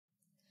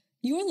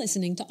You're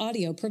listening to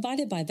audio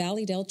provided by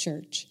Valleydale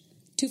Church.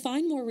 To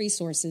find more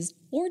resources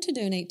or to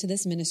donate to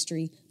this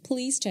ministry,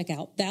 please check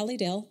out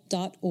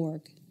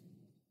valleydale.org.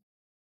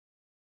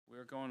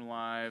 We're going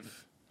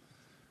live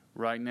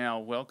right now.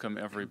 Welcome,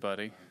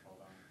 everybody,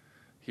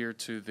 here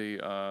to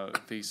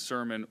the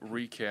sermon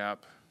recap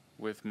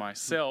with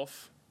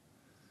myself.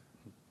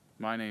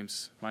 My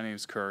name's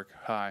Kirk.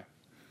 Hi.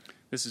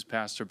 This is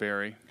Pastor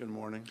Barry. Good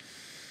morning.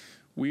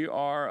 We're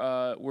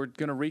going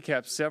to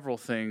recap several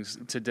things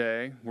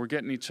today. We're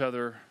getting each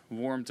other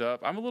warmed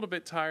up. I'm a little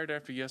bit tired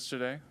after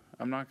yesterday.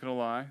 I'm not going to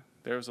lie.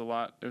 There's a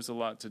lot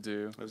to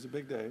do. It was a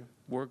big day.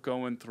 We're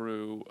going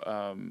through,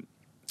 and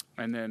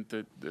then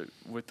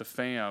with the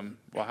fam.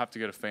 I'll have to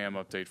get a fam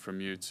update from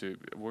you too.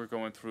 We're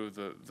going through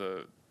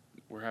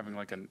we're having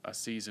like a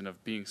season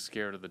of being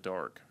scared of the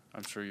dark.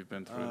 I'm sure you've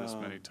been through this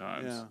many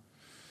times.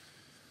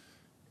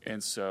 Yeah.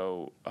 And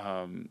so.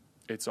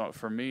 It's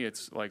for me.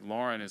 It's like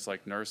Lauren is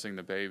like nursing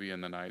the baby in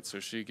the night, so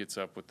she gets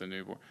up with the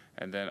newborn,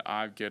 and then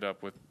I get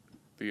up with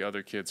the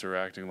other kids who are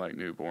acting like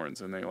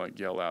newborns, and they like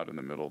yell out in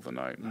the middle of the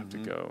night, and I have to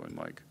go and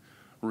like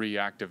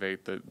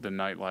reactivate the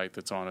night light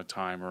that's on a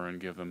timer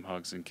and give them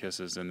hugs and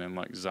kisses, and then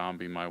like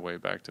zombie my way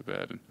back to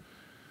bed and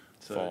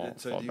fall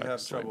do you back have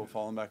asleep. trouble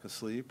falling back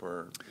asleep,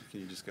 or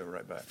can you just go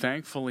right back?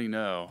 Thankfully,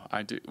 no.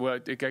 I do. Well,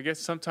 I guess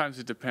sometimes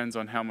it depends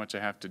on how much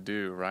I have to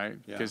do, right?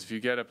 Because if you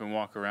get up and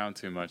walk around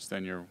too much,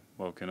 then you're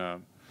woken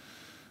up.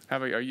 How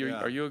about are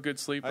you a good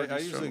sleeper? I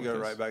usually go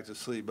right back to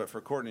sleep, but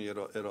for Courtney,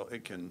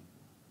 it can,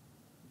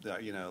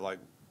 like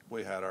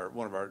we had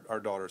one of our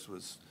daughters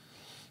was,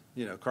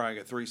 crying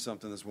at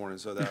 3-something this morning,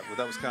 so that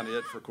was kind of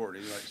it for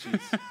Courtney.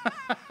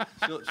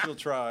 Like she'll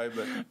try,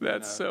 but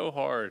that's so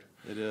hard.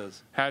 It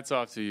is. Hats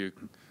off to you,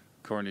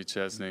 Courtney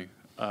Chesney.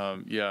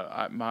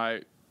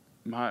 My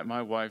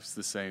wife's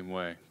the same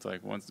way. It's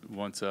like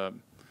once up.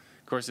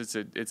 Of course,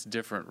 it's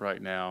different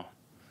right now.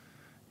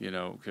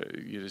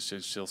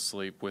 She'll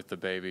sleep with the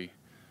baby.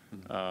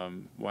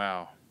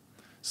 Wow.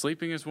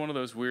 Sleeping is one of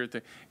those weird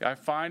things. I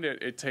find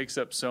it takes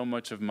up so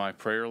much of my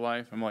prayer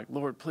life. I'm like,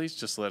 Lord, please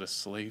just let us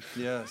sleep.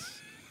 Yes.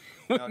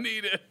 We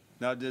need it.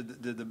 Now,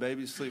 did the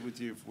baby sleep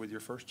with you with your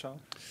first child?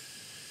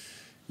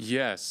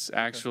 Yes,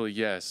 actually,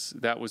 yes.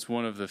 That was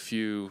one of the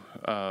few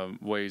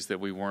ways that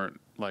we weren't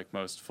like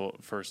most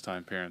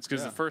first-time parents.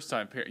 Because the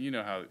first-time parent, you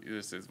know how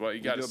this is. Well,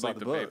 you got to sleep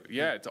the baby.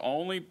 Yeah, it's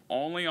only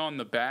on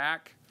the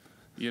back,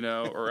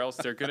 or else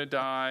they're going to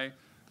die.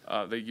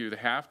 You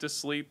have to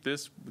sleep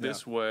this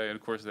way. And,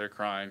 of course, they're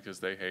crying because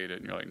they hate it.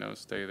 And you're like, no,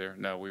 stay there.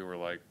 No, we were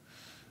like,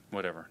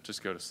 whatever,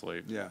 just go to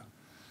sleep. Yeah,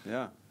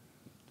 yeah.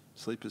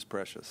 Sleep is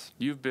precious.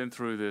 You've been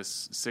through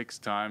this 6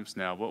 times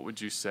now. What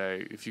would you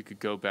say if you could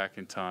go back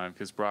in time?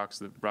 Because Brock,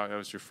 that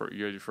was your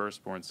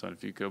firstborn son.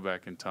 If you go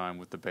back in time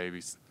with the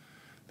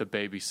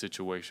baby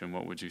situation,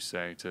 what would you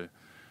say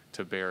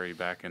to Barry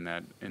back in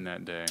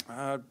that day?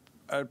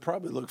 I'd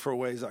probably look for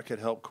ways I could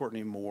help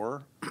Courtney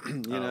more.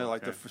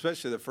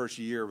 Especially the first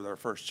year with our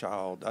first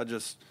child. I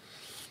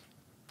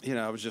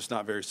was just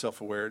not very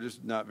self-aware,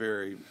 just not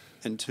very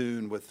in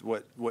tune with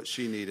what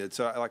she needed.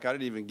 So I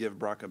didn't even give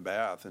Brock a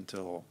bath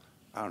until,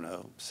 I don't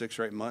know, 6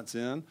 or 8 months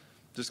in,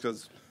 just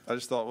because I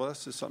just thought, well,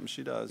 that's just something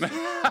she does.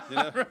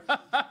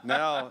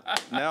 Now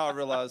I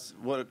realize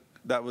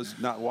that was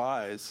not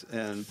wise,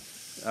 and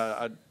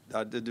I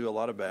did do a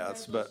lot of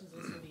baths, but.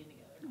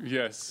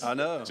 Yes, I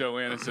know.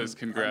 Joanna says,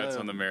 "Congrats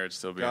on the marriage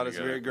still being together." God is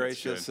very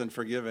gracious and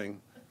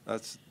forgiving.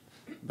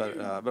 But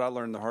I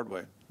learned the hard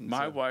way.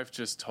 My wife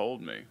just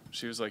told me,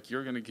 she was like,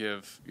 "You're gonna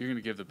give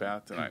the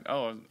bath tonight."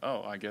 Oh,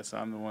 I guess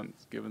I'm the one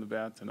giving the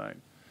bath tonight.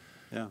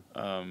 Yeah.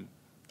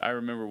 I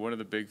remember one of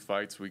the big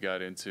fights we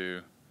got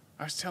into.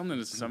 I was telling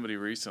this to somebody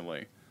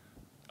recently,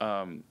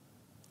 and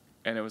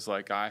it was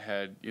like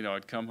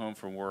I'd come home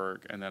from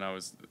work, and then I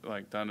was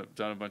like done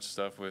a bunch of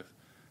stuff with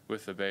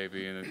the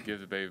baby, and then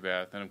give the baby a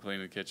bath, then I'm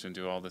cleaning the kitchen,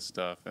 do all this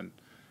stuff, and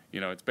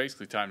it's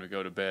basically time to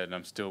go to bed, and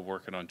I'm still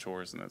working on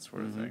chores and that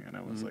sort of thing. And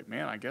I was like,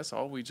 man, I guess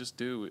all we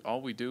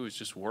do is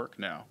just work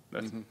now.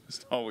 That's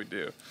just all we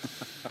do.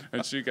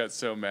 And she got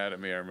so mad at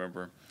me, I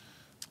remember.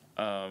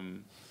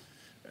 And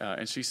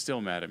she's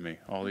still mad at me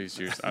all these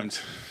years. I'm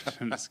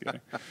just kidding.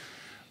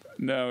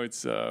 No,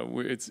 it's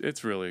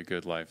really a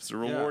good life. It's a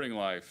rewarding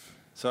life.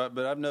 So,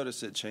 but I've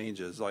noticed it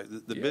changes. Like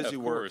the busy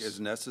work is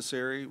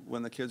necessary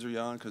when the kids are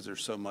young because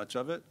there's so much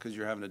of it because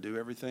you're having to do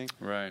everything.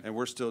 Right. And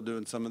we're still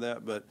doing some of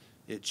that, but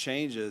it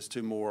changes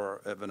to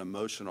more of an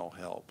emotional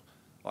help.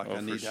 Like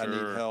I need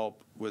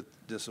help with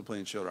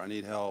disciplining children. I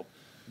need help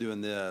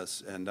doing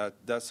this, and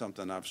that's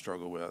something I've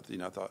struggled with.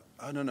 I thought,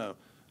 I don't know.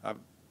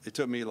 It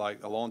took me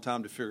like a long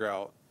time to figure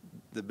out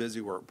the busy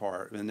work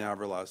part, and now I've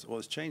realized, well,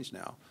 it's changed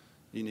now.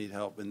 You need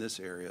help in this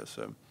area,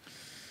 so.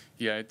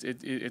 Yeah,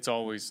 it's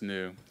always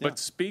new. Yeah. But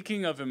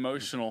speaking of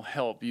emotional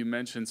help, you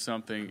mentioned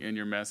something in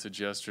your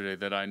message yesterday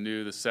that I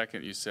knew the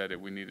second you said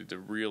it, we needed to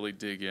really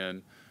dig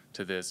in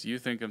to this. You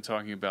think I'm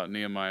talking about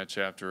Nehemiah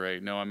chapter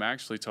 8. No, I'm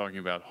actually talking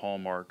about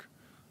Hallmark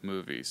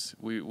movies.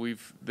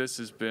 This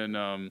has been,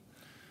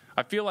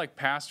 I feel like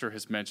Pastor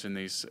has mentioned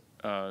these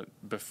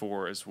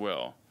before as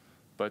well.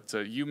 But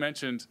you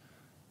mentioned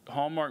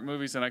Hallmark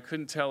movies, and I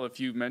couldn't tell if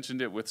you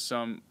mentioned it with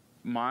some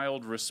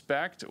mild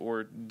respect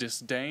or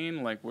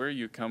disdain. Like, where are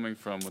you coming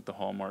from with the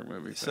Hallmark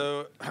movies?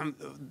 So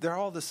they're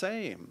all the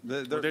same.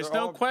 There's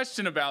no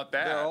question about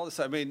that. They're all the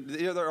same. I mean,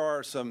 there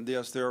are some.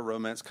 Yes, there are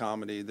romance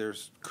comedy.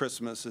 There's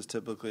Christmas is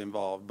typically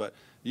involved, but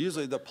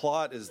usually the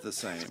plot is the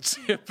same.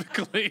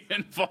 Typically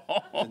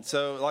involved. And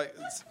so,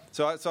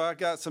 I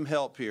got some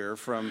help here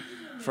from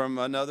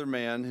another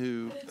man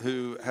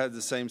who had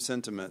the same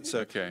sentiment. So,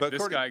 okay, but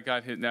this guy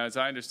got his. Now, as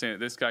I understand it,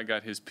 this guy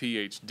got his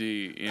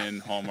PhD in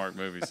Hallmark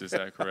movies. Is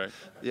that correct?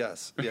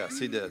 Yes,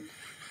 he did.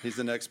 He's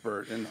an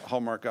expert in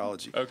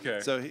Hallmarkology.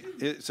 Okay.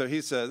 So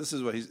he said this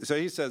is what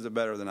he says it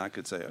better than I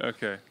could say it.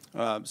 Okay.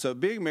 So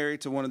being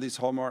married to one of these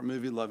Hallmark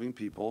movie loving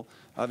people,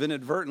 I've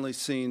inadvertently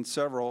seen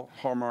several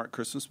Hallmark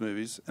Christmas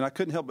movies, and I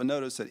couldn't help but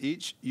notice that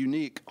each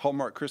unique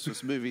Hallmark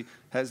Christmas movie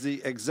has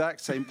the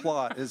exact same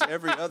plot as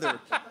every other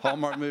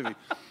Hallmark movie.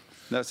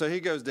 Now, so he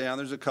goes down.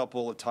 There's a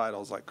couple of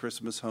titles like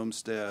Christmas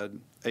Homestead,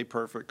 A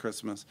Perfect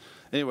Christmas.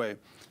 Anyway,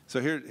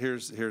 so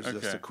here's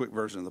just a quick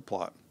version of the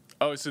plot.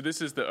 Oh, so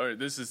this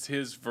is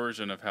his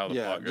version of how the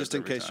plot goes. Just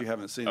in case time. You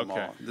haven't seen them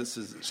all.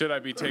 Should I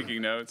be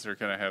taking notes, or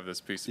can I have this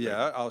piece of paper?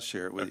 Yeah, I'll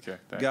share it with you.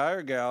 Thanks. Guy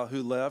or gal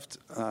who left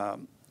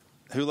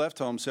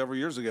home several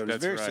years ago, was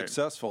very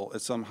successful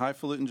at some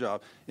highfalutin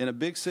job in a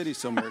big city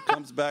somewhere,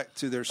 comes back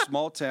to their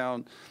small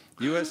town,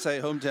 USA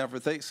hometown for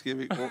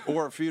Thanksgiving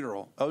or a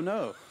funeral. Oh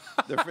no.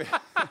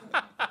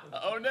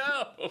 Oh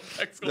no!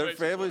 Their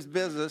family's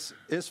business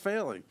is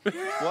failing.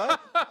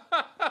 What?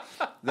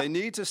 They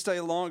need to stay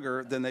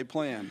longer than they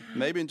planned,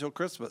 maybe until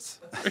Christmas.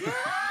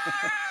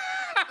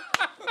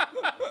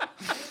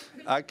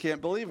 I can't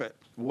believe it.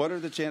 What are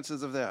the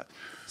chances of that?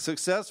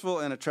 Successful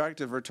and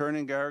attractive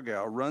returning guy or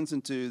gal runs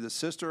into the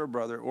sister or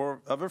brother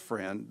or of a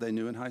friend they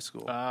knew in high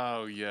school.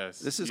 Oh, yes.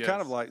 This is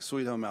kind of like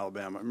Sweet Home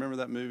Alabama. Remember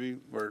that movie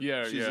where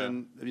she's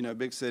in a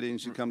big city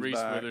and she comes Reese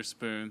back?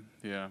 Witherspoon,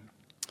 yeah.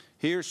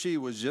 He or she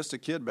was just a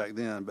kid back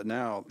then, but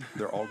now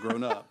they're all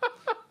grown up,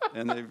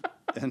 and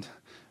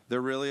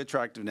they're really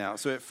attractive now.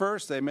 So at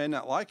first they may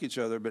not like each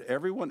other, but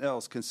everyone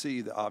else can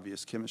see the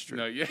obvious chemistry.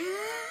 No, yeah.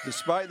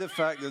 Despite the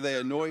fact that they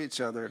annoy each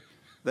other,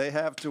 they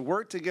have to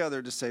work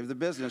together to save the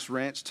business,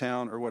 ranch,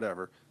 town, or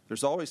whatever.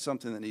 There's always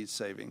something that needs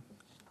saving.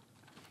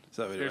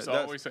 So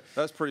anyway,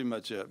 that's pretty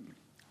much it.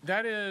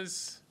 That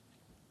is.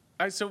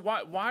 So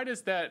why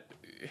does that?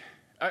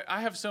 I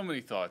have so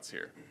many thoughts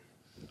here.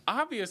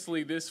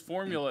 Obviously, this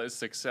formula is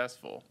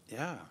successful.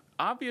 Yeah.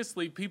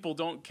 Obviously, people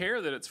don't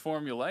care that it's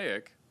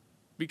formulaic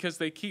because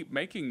they keep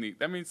making the.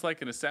 I mean, it's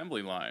like an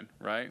assembly line,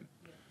 right?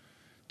 Yeah.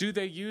 Do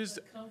they use?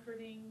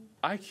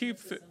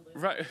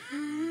 Right.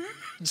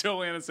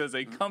 Joanna says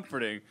a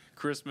comforting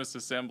Christmas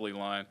assembly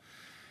line.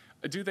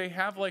 Do they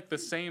have like the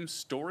same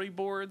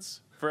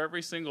storyboards for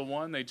every single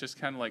one? They just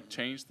kind of like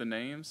change the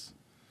names.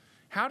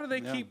 How do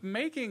they keep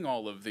making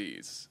all of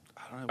these?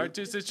 I don't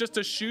know. Is it just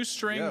a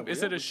shoestring?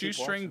 Is it a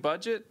shoestring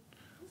budget?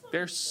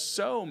 There's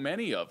so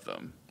many of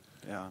them.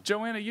 Yeah.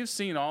 Joanna, you've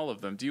seen all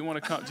of them. Do you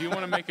want to come? Do you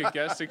want to make a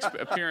guest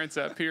appearance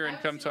up here and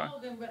come talk? I've seen all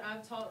of them, but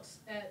I've talked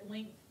at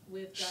length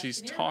with Josh.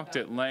 She's talked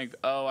at length.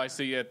 Oh, I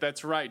see it.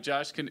 That's right,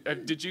 Josh.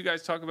 Did you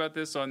guys talk about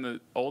this on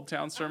the Old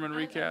Town sermon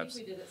recaps? I think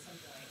we did at some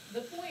point.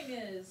 The point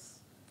is.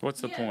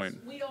 What's the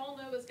point? We all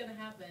know what's going to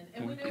happen,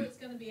 and we know it's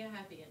going to be a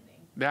happy ending.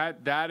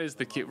 That is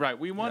the key, right?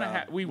 We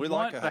want we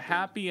want the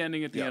happy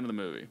ending at the end of the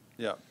movie.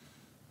 Yeah.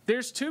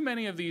 There's too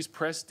many of these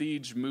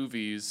prestige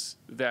movies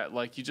that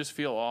like you just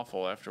feel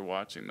awful after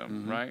watching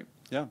them, right?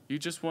 Yeah. You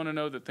just want to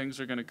know that things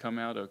are going to come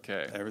out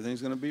okay.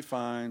 Everything's going to be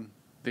fine.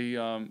 The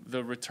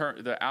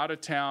out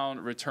of town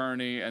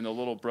returnee and the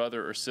little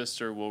brother or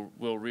sister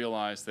will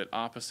realize that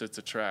opposites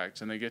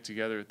attract, and they get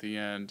together at the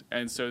end.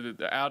 And so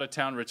the out of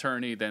town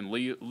returnee then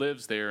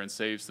lives there and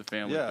saves the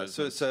family business.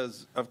 Yeah. So it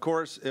says, of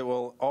course, it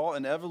will all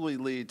inevitably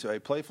lead to a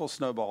playful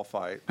snowball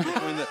fight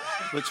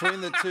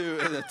between the two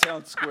in the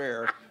town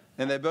square,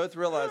 and they both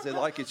realize they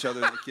like each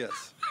other and they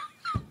kiss.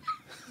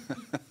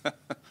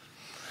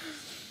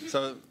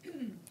 So.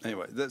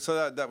 Anyway,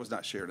 so that was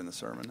not shared in the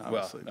sermon,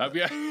 obviously. Well,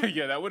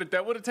 yeah, that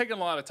would have taken a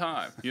lot of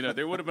time. You know,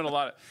 there would have been a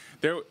lot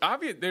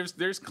of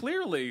there's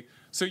clearly.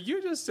 So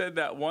you just said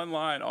that one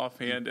line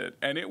offhanded,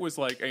 and it was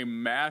like a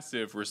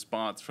massive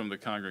response from the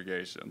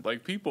congregation.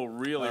 Like people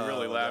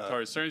really laughed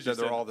hard. As soon as you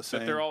said they're all the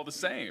same. That they're all the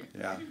same.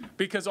 Yeah.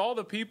 Because all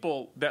the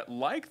people that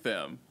like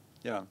them.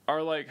 Yeah.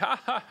 Are like, ha,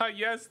 ha, ha,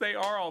 yes, they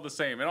are all the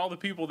same. And all the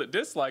people that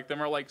dislike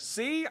them are like,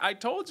 see, I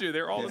told you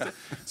they're all the same.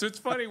 So it's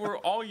funny, we're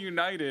all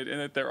united in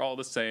that they're all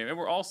the same. And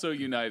we're also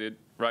united,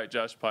 right,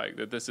 Josh Pike,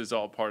 that this is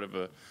all part of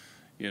a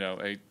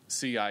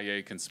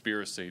CIA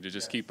conspiracy to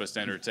just keep us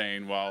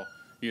entertained while,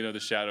 the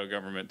shadow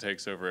government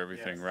takes over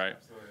everything, right?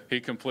 Absolutely.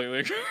 He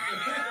completely...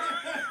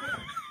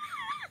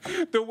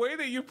 The way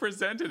that you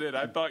presented it,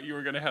 I thought you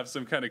were going to have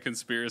some kind of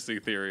conspiracy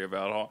theory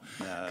about all.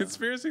 No.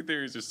 Conspiracy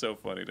theories are so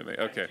funny to me.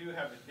 Okay. I do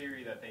have a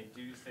theory that they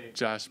do say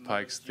Josh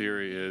Pike's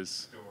theory is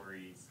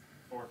stories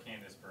for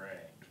Candace Bure.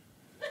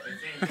 It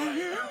seems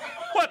like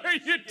What are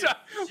you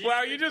talking?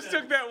 Wow, you just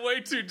took that way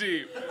too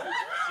deep. she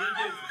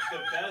gets the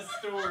best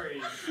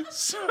stories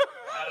So, out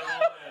of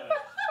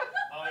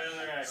all the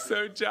other actors.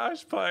 so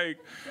Josh Pike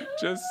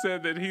just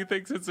said that he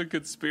thinks it's a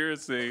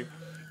conspiracy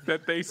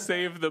that they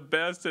save the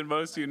best and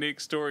most unique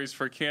stories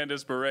for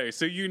Candice Bure.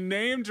 So you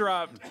name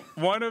dropped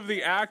one of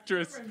the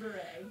actors,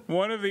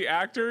 one of the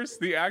actors,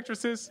 the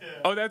actresses.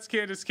 Oh, that's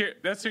Candice.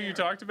 That's who you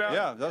talked about.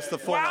 Yeah, that's the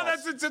full Wow,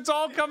 house. it's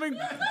all coming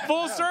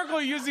full circle.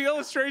 Use the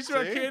illustration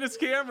of See? Candace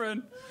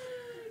Cameron.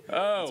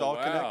 Oh, It's all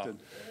wow.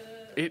 connected.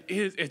 It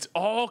is. It's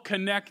all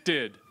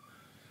connected.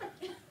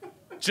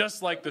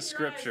 Just like the Open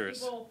your eyes, scriptures.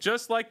 people.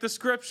 Just like the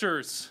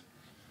scriptures.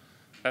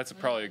 That's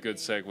probably a good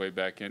segue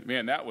back in.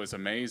 Man, that was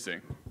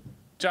amazing.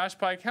 Josh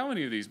Pike, how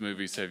many of these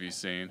movies have you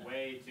seen?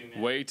 Way too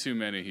many. Way too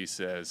many, he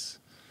says.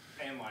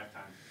 And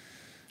Lifetime.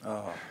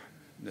 Oh,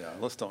 yeah.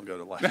 Let's don't go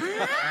to life.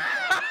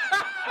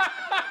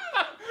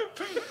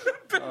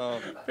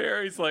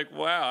 Barry's like,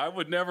 wow, I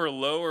would never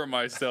lower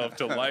myself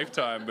to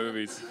Lifetime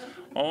movies.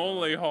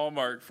 Only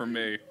Hallmark for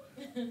me.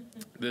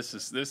 This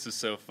is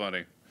so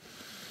funny.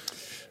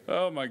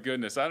 Oh my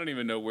goodness, I don't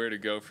even know where to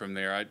go from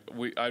there.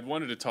 I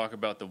wanted to talk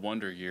about the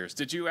Wonder Years.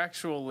 Did you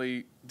watch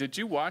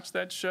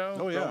that show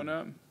growing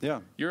up?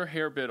 Yeah. You're a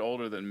hair bit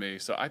older than me,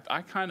 so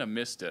I kind of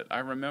missed it. I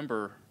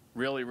remember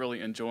really,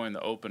 really enjoying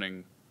the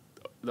opening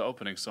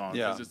song because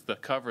Yeah. it's the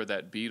cover of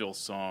that Beatles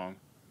song.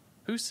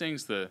 Who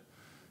sings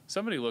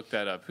somebody look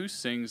that up. Who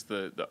sings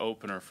the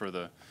opener for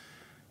the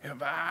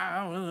If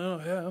I want a little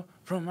help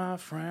from my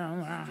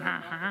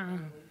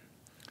friend?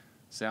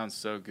 Sounds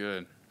so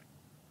good.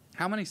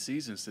 How many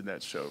seasons did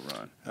that show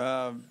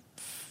run?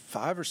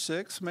 5 or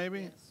 6,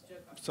 maybe,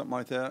 something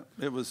like that.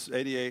 It was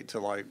 88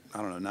 to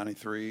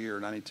 93 or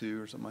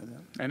 92 or something like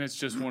that. And it's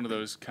just one of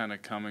those kind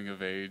of coming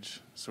of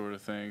age sort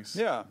of things.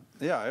 Yeah.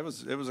 It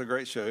was a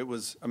great show. It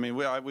was. I mean,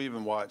 we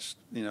even watched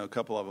a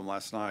couple of them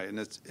last night, and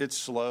it's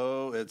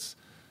slow. It's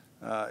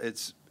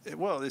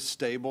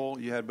stable.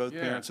 You had both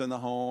parents in the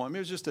home. I mean, it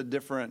was just a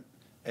different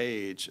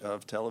age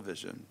of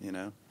television.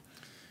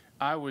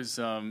 I was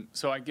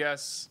so I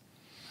guess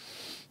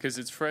because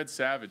it's Fred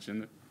Savage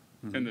in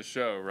the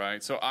show,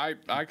 right? So I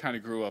kind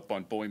of grew up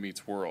on Boy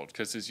Meets World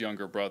because his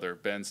younger brother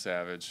Ben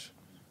Savage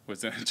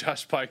was in it.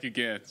 Josh Pike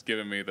again is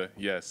giving me the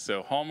yes.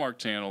 So Hallmark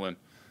Channel and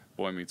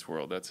Boy Meets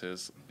World, that's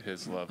his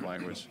love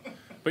language.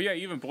 But yeah,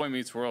 even Boy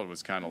Meets World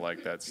was kind of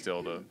like that.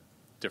 Still the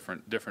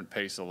different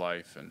pace of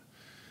life, and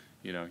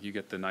you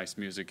get the nice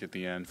music at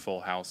the end, Full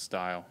House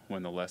style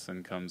when the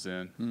lesson comes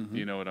in. Mm-hmm.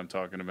 You know what I'm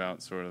talking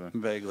about, sort of the.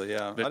 Vaguely,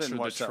 yeah. I didn't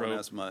watch that one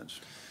as much.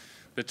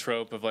 The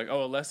trope of like,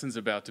 oh, a lesson's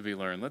about to be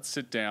learned. Let's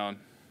sit down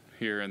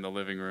here in the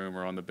living room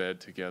or on the bed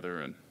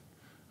together, and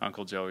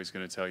Uncle Joey's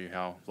going to tell you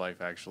how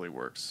life actually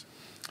works.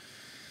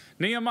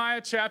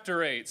 Nehemiah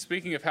chapter 8.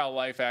 Speaking of how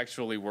life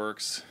actually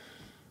works,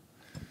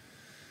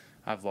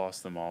 I've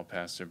lost them all,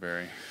 Pastor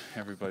Barry.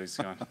 Everybody's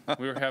gone.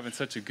 We were having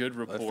such a good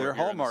rapport. If they're here in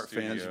the Hallmark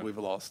fans, studio. we've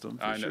lost them.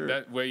 For I know sure.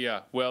 that. Well,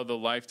 yeah. Well, the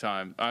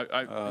Lifetime.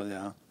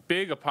 Yeah.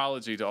 Big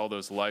apology to all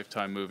those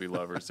Lifetime movie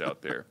lovers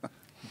out there.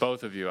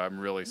 Both of you, I'm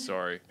really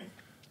sorry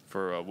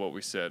for what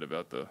we said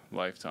about the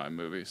Lifetime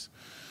movies.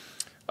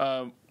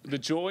 The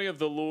joy of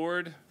the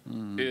Lord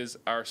is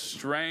our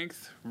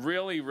strength.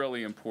 Really,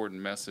 really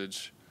important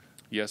message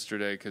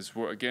yesterday because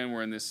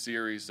we're in this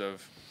series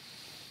of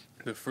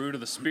the fruit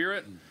of the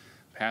Spirit.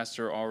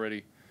 Pastor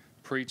already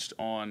preached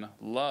on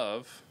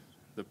love.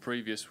 The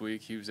previous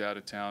week, he was out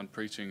of town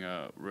preaching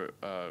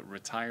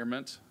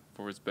retirement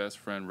for his best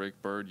friend,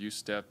 Rick Bird. You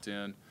stepped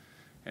in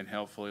and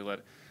helpfully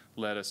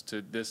led us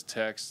to this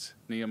text,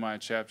 Nehemiah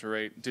chapter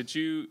 8.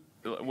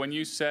 When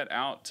you set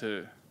out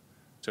to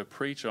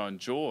preach on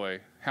joy,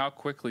 how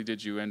quickly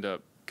did you end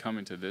up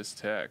coming to this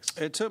text?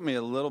 It took me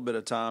a little bit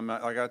of time.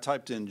 I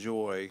typed in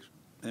joy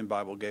in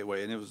Bible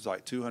Gateway, and it was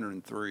like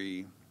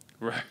 203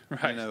 Right.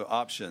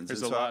 options.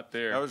 There's and a lot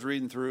there. I was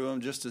reading through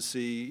them just to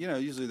see,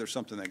 usually there's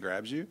something that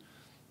grabs you.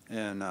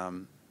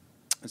 And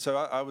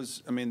so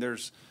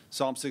there's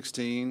Psalm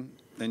 16,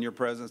 in your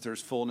presence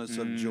there's fullness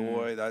of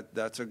joy.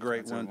 That's a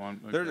great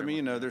one.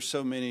 There's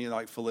so many,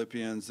 like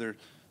Philippians.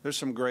 There's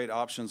some great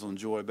options on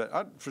joy.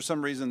 But for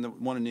some reason, the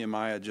one in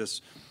Nehemiah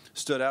just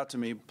stood out to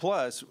me.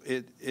 Plus,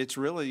 it's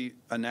really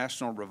a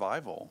national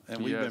revival.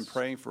 And we've been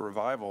praying for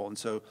revival. And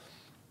so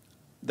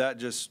that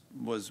just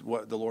was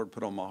what the Lord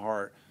put on my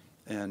heart.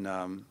 And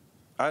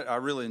I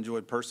really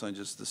enjoyed personally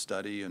just the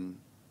study, and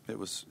it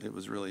was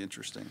really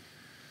interesting.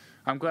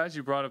 I'm glad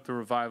you brought up the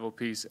revival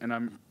piece,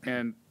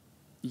 and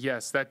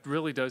yes, that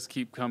really does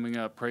keep coming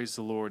up. Praise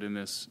the Lord in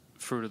this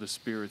Fruit of the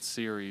Spirit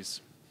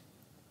series.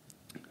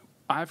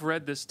 I've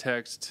read this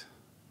text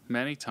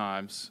many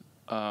times,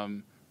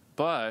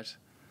 but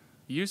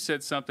you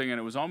said something, and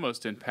it was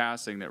almost in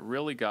passing, that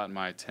really got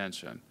my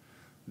attention.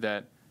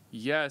 That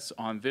yes,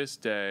 on this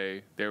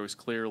day there was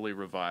clearly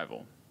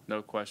revival.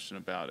 No question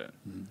about it.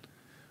 Mm-hmm.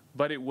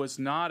 But it was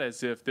not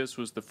as if this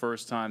was the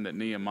first time that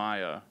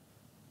Nehemiah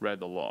read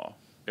the law.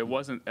 It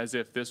wasn't as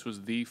if this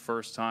was the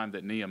first time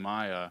that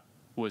Nehemiah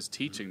was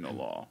teaching the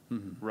law,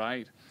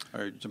 right?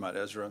 Are you talking about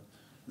Ezra?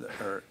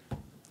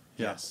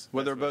 Yes.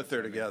 Well, they're That's what both there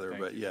I was thinking. together,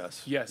 Thank but you.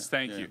 yes. Yes,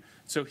 thank Yeah. you.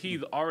 So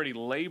he already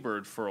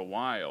labored for a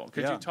while.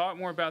 Could Yeah. you talk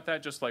more about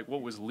that, just like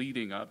what was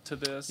leading up to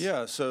this?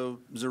 Yeah, so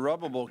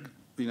Zerubbabel,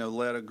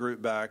 led a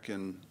group back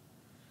in,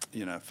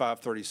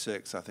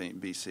 536, I think,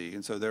 BC.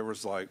 And so there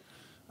was I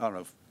don't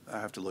know, I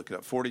have to look it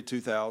up,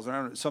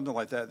 42,000, something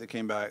like that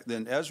came back.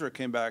 Then Ezra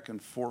came back in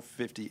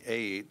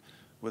 458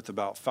 with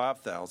about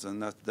 5,000.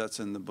 That's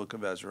in the book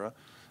of Ezra.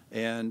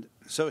 And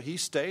so he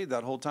stayed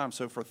that whole time.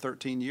 So for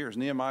 13 years,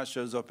 Nehemiah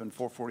shows up in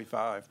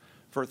 445.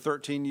 For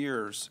 13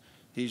 years,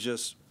 he's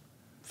just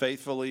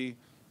faithfully,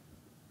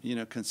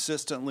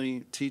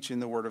 consistently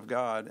teaching the Word of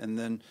God. And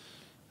then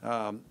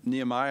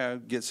Nehemiah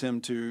gets him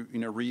to,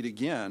 read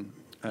again.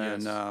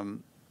 And Yes.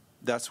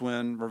 That's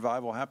when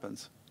revival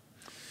happens.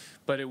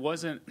 But it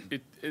wasn't,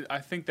 I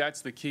think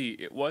that's the key.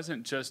 It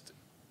wasn't just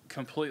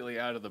completely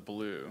out of the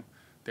blue.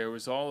 There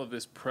was all of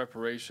this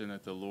preparation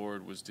that the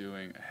Lord was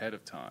doing ahead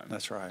of time.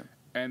 That's right.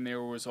 And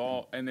there was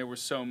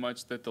so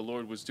much that the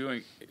Lord was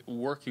doing,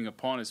 working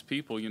upon his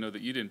people,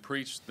 that you didn't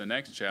preach the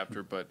next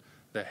chapter, but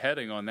the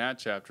heading on that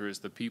chapter is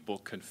the people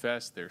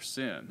confess their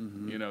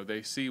sin. Mm-hmm.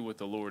 They see what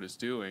the Lord is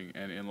doing,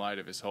 and in light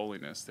of his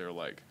holiness, they're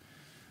like,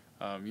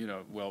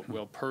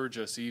 well, purge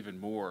us even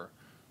more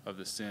of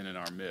the sin in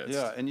our midst.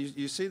 Yeah, and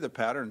you see the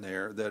pattern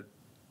there that,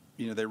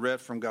 they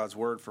read from God's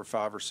Word for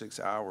 5 or 6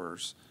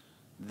 hours,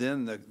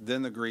 then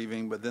the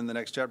grieving, but then the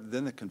next chapter,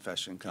 then the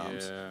confession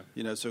comes.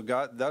 Yeah. So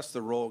that's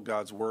the role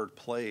God's Word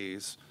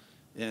plays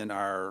in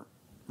our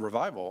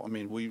revival. I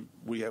mean, we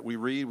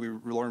read, we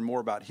learn more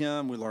about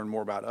Him, we learn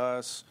more about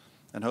us,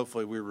 and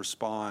hopefully we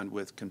respond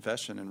with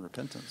confession and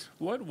repentance.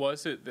 What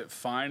was it that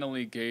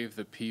finally gave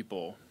the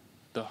people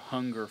the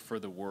hunger for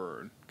the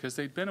Word? Because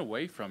they'd been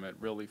away from it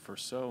really for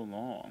so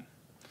long.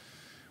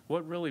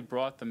 What really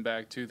brought them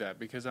back to that?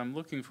 Because I'm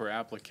looking for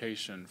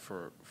application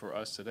for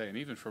us today, and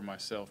even for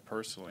myself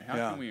personally.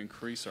 How can we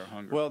increase our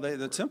hunger? Well,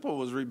 the temple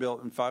was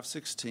rebuilt in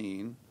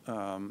 516.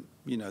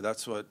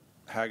 That's what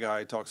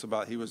Haggai talks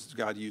about.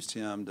 God used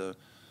him to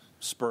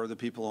spur the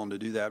people on to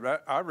do that.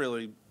 But I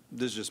really,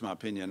 this is just my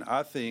opinion,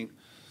 I think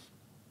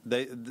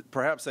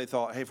perhaps they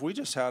thought, hey, if we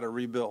just had a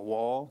rebuilt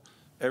wall,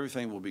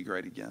 everything will be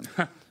great again.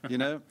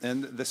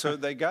 And so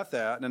they got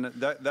that, and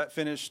that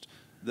finished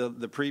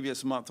the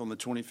previous month on the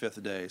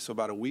 25th day. So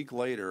about a week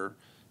later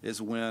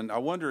is when, I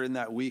wonder in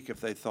that week if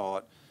they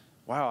thought,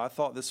 wow, I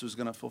thought this was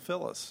going to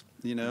fulfill us.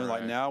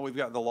 Like now we've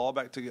got the wall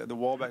back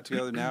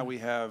together. Now we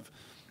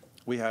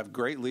have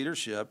great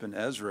leadership in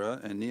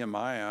Ezra and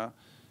Nehemiah,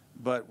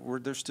 but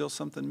there's still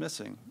something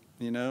missing.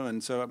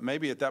 And so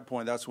maybe at that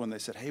point that's when they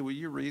said, hey, will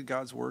you read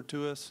God's Word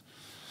to us?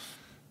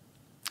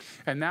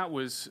 And that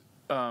was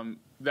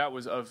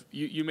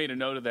you made a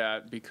note of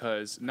that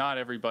because not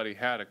everybody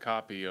had a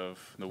copy of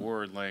the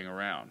Word laying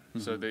around. Mm-hmm.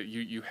 So that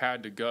you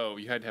had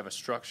to have a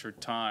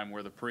structured time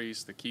where the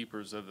priests, the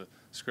keepers of the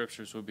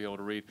Scriptures, would be able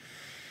to read.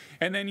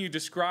 And then you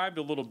described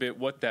a little bit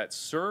what that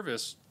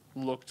service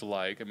looked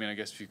like. I mean, I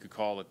guess if you could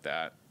call it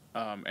that.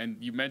 And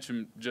you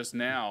mentioned just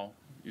now,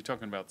 you're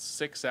talking about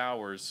 6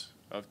 hours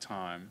of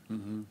time.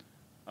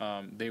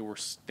 Mm-hmm. They were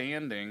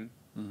standing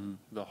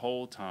the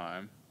whole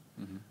time.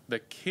 Mm-hmm. The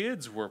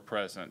kids were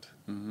present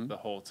the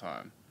whole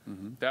time.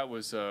 Mm-hmm. That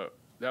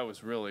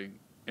was really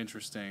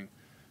interesting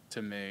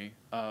to me.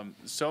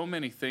 So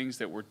many things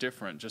that were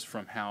different just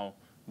from how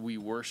we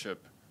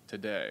worship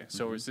today.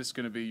 So is this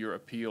going to be your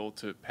appeal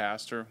to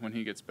Pastor when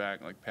he gets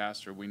back? Like,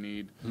 Pastor, we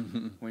need a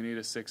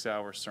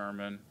 6-hour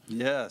sermon.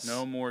 Yes.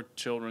 No more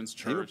children's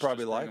church. He would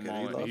probably like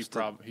it.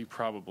 He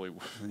probably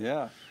would.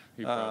 Yeah.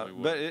 He probably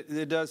would. But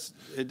it does.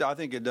 I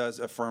think it does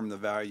affirm the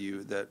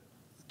value that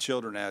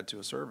children add to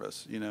a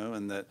service,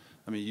 and that,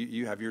 I mean,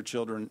 you have your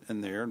children in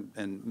there,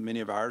 and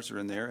many of ours are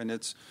in there, and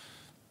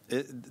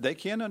they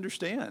can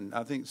understand.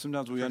 I think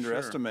sometimes we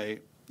underestimate.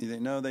 Sure. You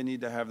think, no, they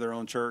need to have their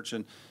own church,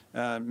 and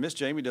Miss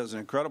Jamie does an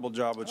incredible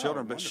job with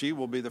children, but she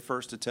will be the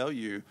first to tell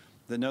you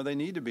that no, they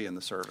need to be in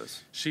the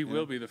service. She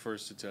will be the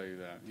first to tell you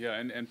that. Yeah,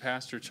 and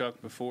Pastor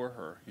Chuck before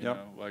her, you know,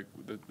 like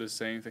the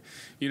same thing.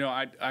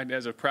 I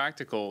as a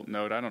practical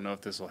note, I don't know if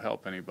this will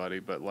help anybody,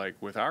 but like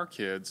with our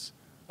kids,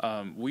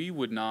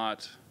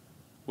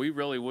 we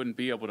really wouldn't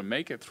be able to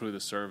make it through the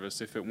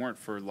service if it weren't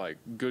for like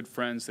good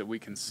friends that we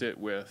can sit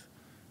with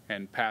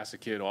and pass a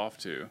kid off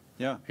to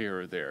here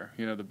or there.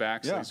 The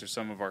Baxleys are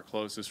some of our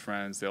closest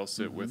friends. They'll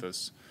sit with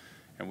us,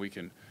 and we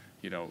can,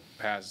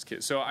 pass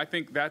kids. So I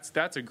think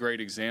that's a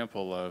great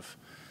example of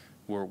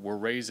we're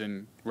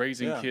raising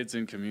kids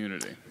in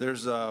community.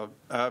 There's I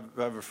have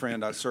a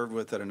friend I served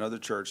with at another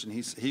church, and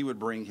he would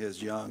bring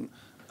his young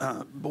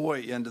boy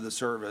into the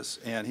service,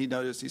 and he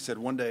said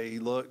one day he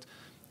looked,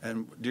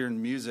 and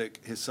during music,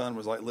 his son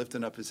was like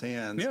lifting up his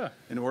hands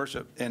in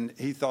worship, and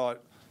he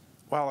thought,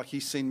 wow, like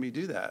he's seen me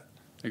do that.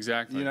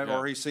 Exactly.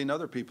 Or he's seen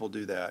other people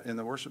do that in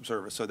the worship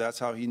service. So that's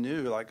how he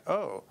knew, like,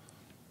 oh,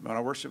 when I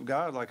worship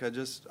God, like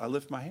I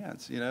lift my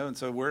hands, And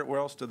so where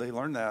else do they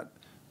learn that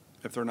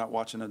if they're not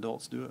watching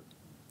adults do it?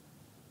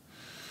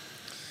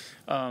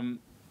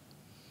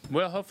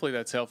 Well, hopefully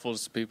that's helpful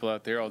to people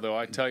out there. Although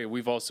I tell you,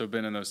 we've also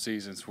been in those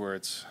seasons where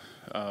it's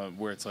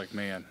like,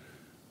 man,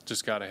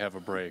 just got to have a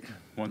break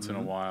once in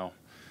a while.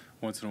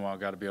 Once in a while,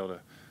 got to be able to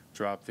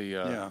drop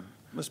the.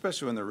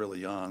 Especially when they're really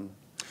young.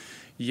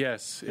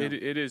 Yes, yeah.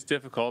 It is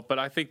difficult, but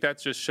I think that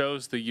just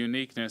shows the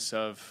uniqueness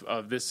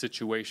of this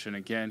situation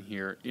again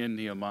here in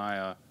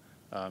Nehemiah,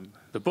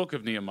 the book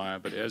of Nehemiah,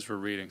 but Ezra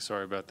reading.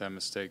 Sorry about that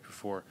mistake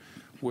before,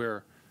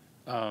 where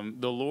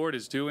the Lord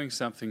is doing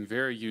something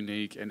very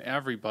unique, and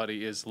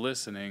everybody is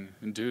listening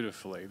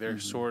dutifully. They're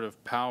sort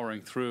of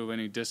powering through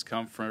any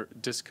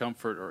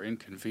discomfort or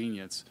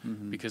inconvenience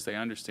because they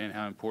understand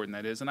how important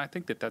that is, and I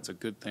think that that's a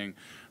good thing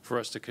for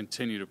us to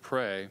continue to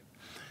pray.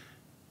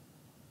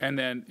 And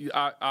then,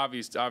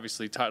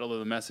 obviously, title of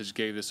the message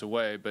gave this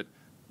away, but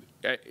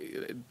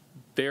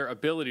their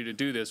ability to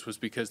do this was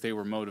because they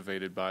were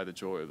motivated by the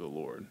joy of the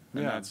Lord,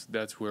 and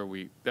that's where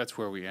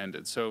we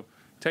ended. So,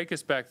 take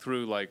us back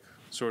through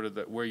sort of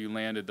where you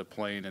landed the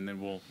plane, and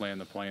then we'll land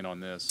the plane on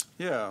this.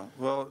 Yeah,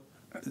 well,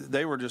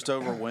 they were just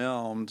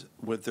overwhelmed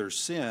with their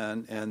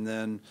sin, and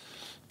then,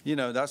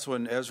 that's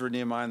when Ezra,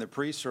 Nehemiah, and the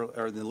priests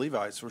or the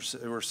Levites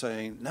were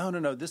saying,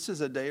 no, this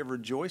is a day of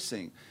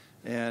rejoicing.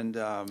 And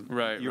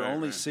you're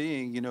only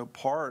seeing,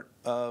 part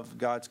of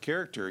God's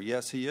character.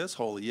 Yes, He is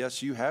holy.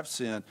 Yes, you have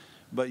sinned,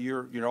 but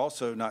you're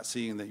also not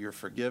seeing that you're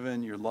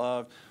forgiven, you're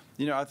loved.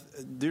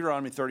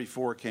 Deuteronomy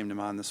 34 came to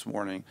mind this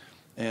morning,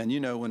 and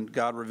when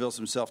God reveals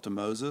Himself to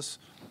Moses,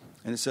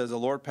 and it says, "The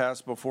Lord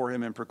passed before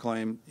him and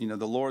proclaimed,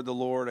 the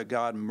Lord, a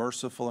God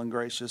merciful and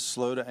gracious,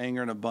 slow to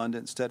anger and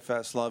abundant,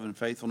 steadfast love and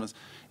faithfulness."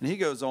 And he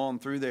goes on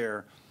through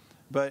there.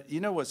 But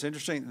what's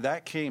interesting?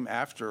 That came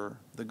after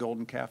the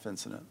golden calf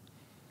incident.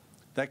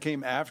 That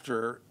came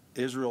after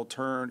Israel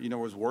turned,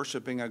 was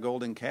worshiping a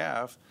golden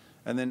calf.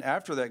 And then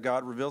after that,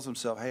 God reveals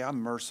Himself, hey,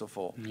 I'm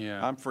merciful.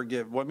 Yeah. I'm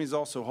forgiving. Well, He's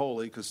also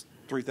holy because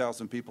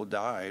 3,000 people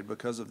died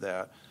because of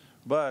that.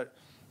 But,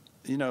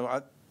 I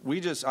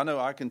know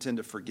I can tend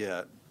to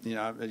forget.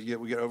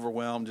 We get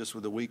overwhelmed just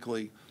with the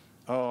weekly,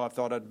 I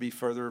thought I'd be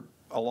further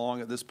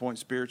along at this point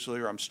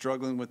spiritually, or I'm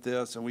struggling with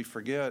this, and we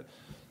forget,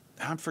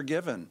 I'm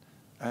forgiven.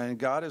 And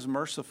God is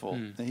merciful,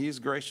 and He is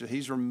gracious.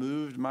 He's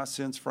removed my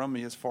sins from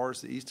me as far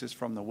as the east is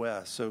from the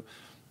west. So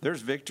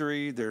there's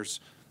victory. There's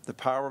the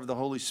power of the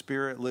Holy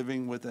Spirit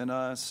living within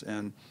us,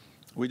 and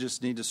we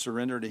just need to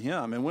surrender to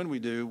Him. And when we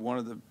do, one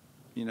of the,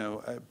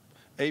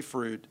 a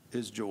fruit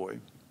is joy.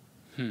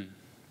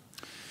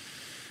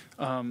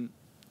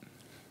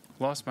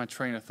 Lost my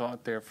train of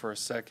thought there for a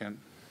second.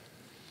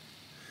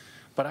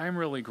 But I'm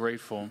really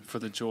grateful for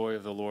the joy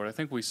of the Lord. I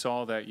think we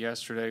saw that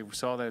yesterday. We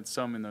saw that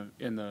some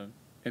in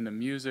the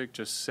music,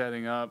 just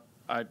setting up.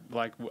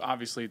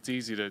 Obviously it's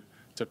easy to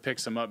pick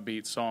some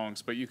upbeat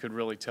songs, but you could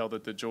really tell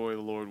that the joy of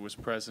the Lord was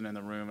present in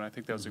the room, and I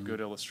think that was a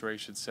good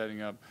illustration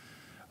setting up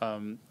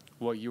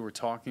what you were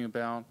talking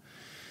about.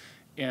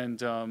 And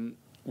and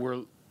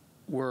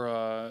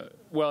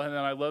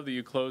then I love that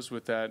you closed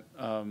with that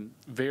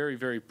very,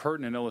 very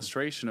pertinent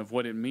illustration of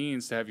what it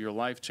means to have your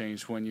life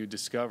changed when you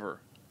discover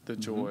the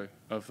joy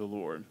of the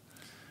Lord.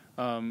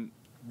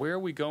 Where are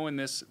we going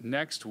this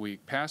next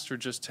week? Pastor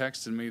just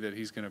texted me that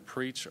he's going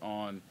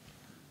to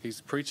he's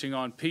preaching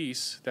on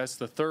peace. That's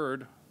the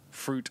third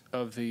fruit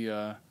of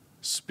the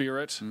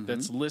Spirit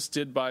that's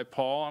listed by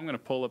Paul. I'm going to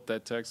pull up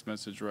that text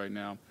message right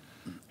now.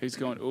 He's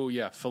going,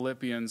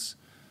 Philippians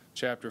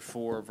chapter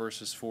 4,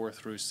 verses 4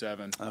 through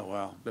 7. Oh,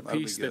 wow. The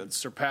peace that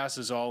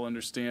surpasses all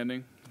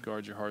understanding.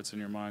 Guard your hearts and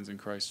your minds in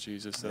Christ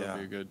Jesus. That'll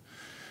be a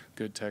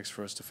good text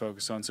for us to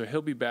focus on. So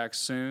he'll be back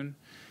soon.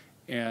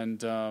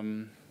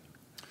 And...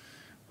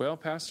 well,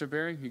 Pastor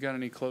Barry, you got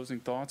any closing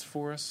thoughts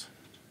for us?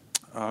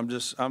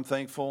 I'm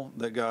thankful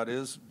that God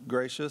is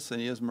gracious and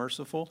He is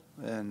merciful.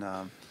 And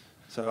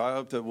so I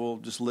hope that we'll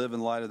just live in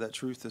light of that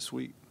truth this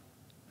week.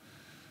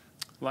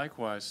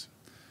 Likewise.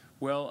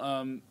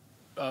 Well,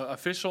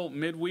 official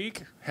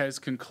midweek has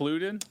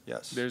concluded.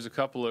 Yes. There's a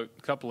couple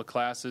of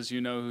classes. You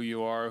know who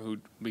you are,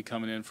 who'd be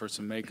coming in for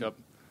some makeup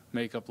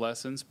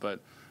lessons. But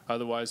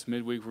otherwise,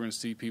 midweek, we're going to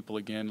see people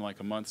again in like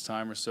a month's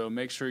time or so.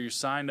 Make sure you're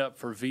signed up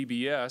for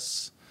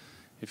VBS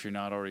if you're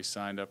not already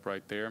signed up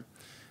right there.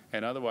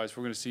 And otherwise,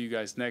 we're going to see you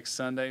guys next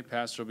Sunday.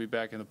 Pastor will be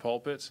back in the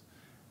pulpit.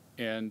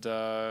 And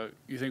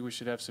you think we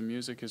should have some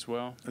music as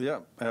well? Yeah,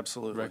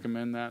 absolutely.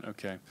 Recommend that?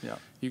 Okay. Yeah.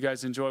 You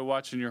guys enjoy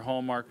watching your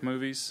Hallmark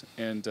movies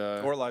and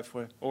or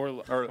Lifeway. Or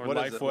what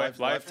Lifeway. Is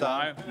it?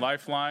 Lifetime?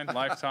 Lifeline,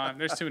 Lifetime.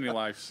 There's too many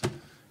lives.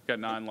 Got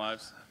 9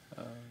 lives.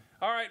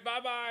 All right,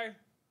 bye-bye.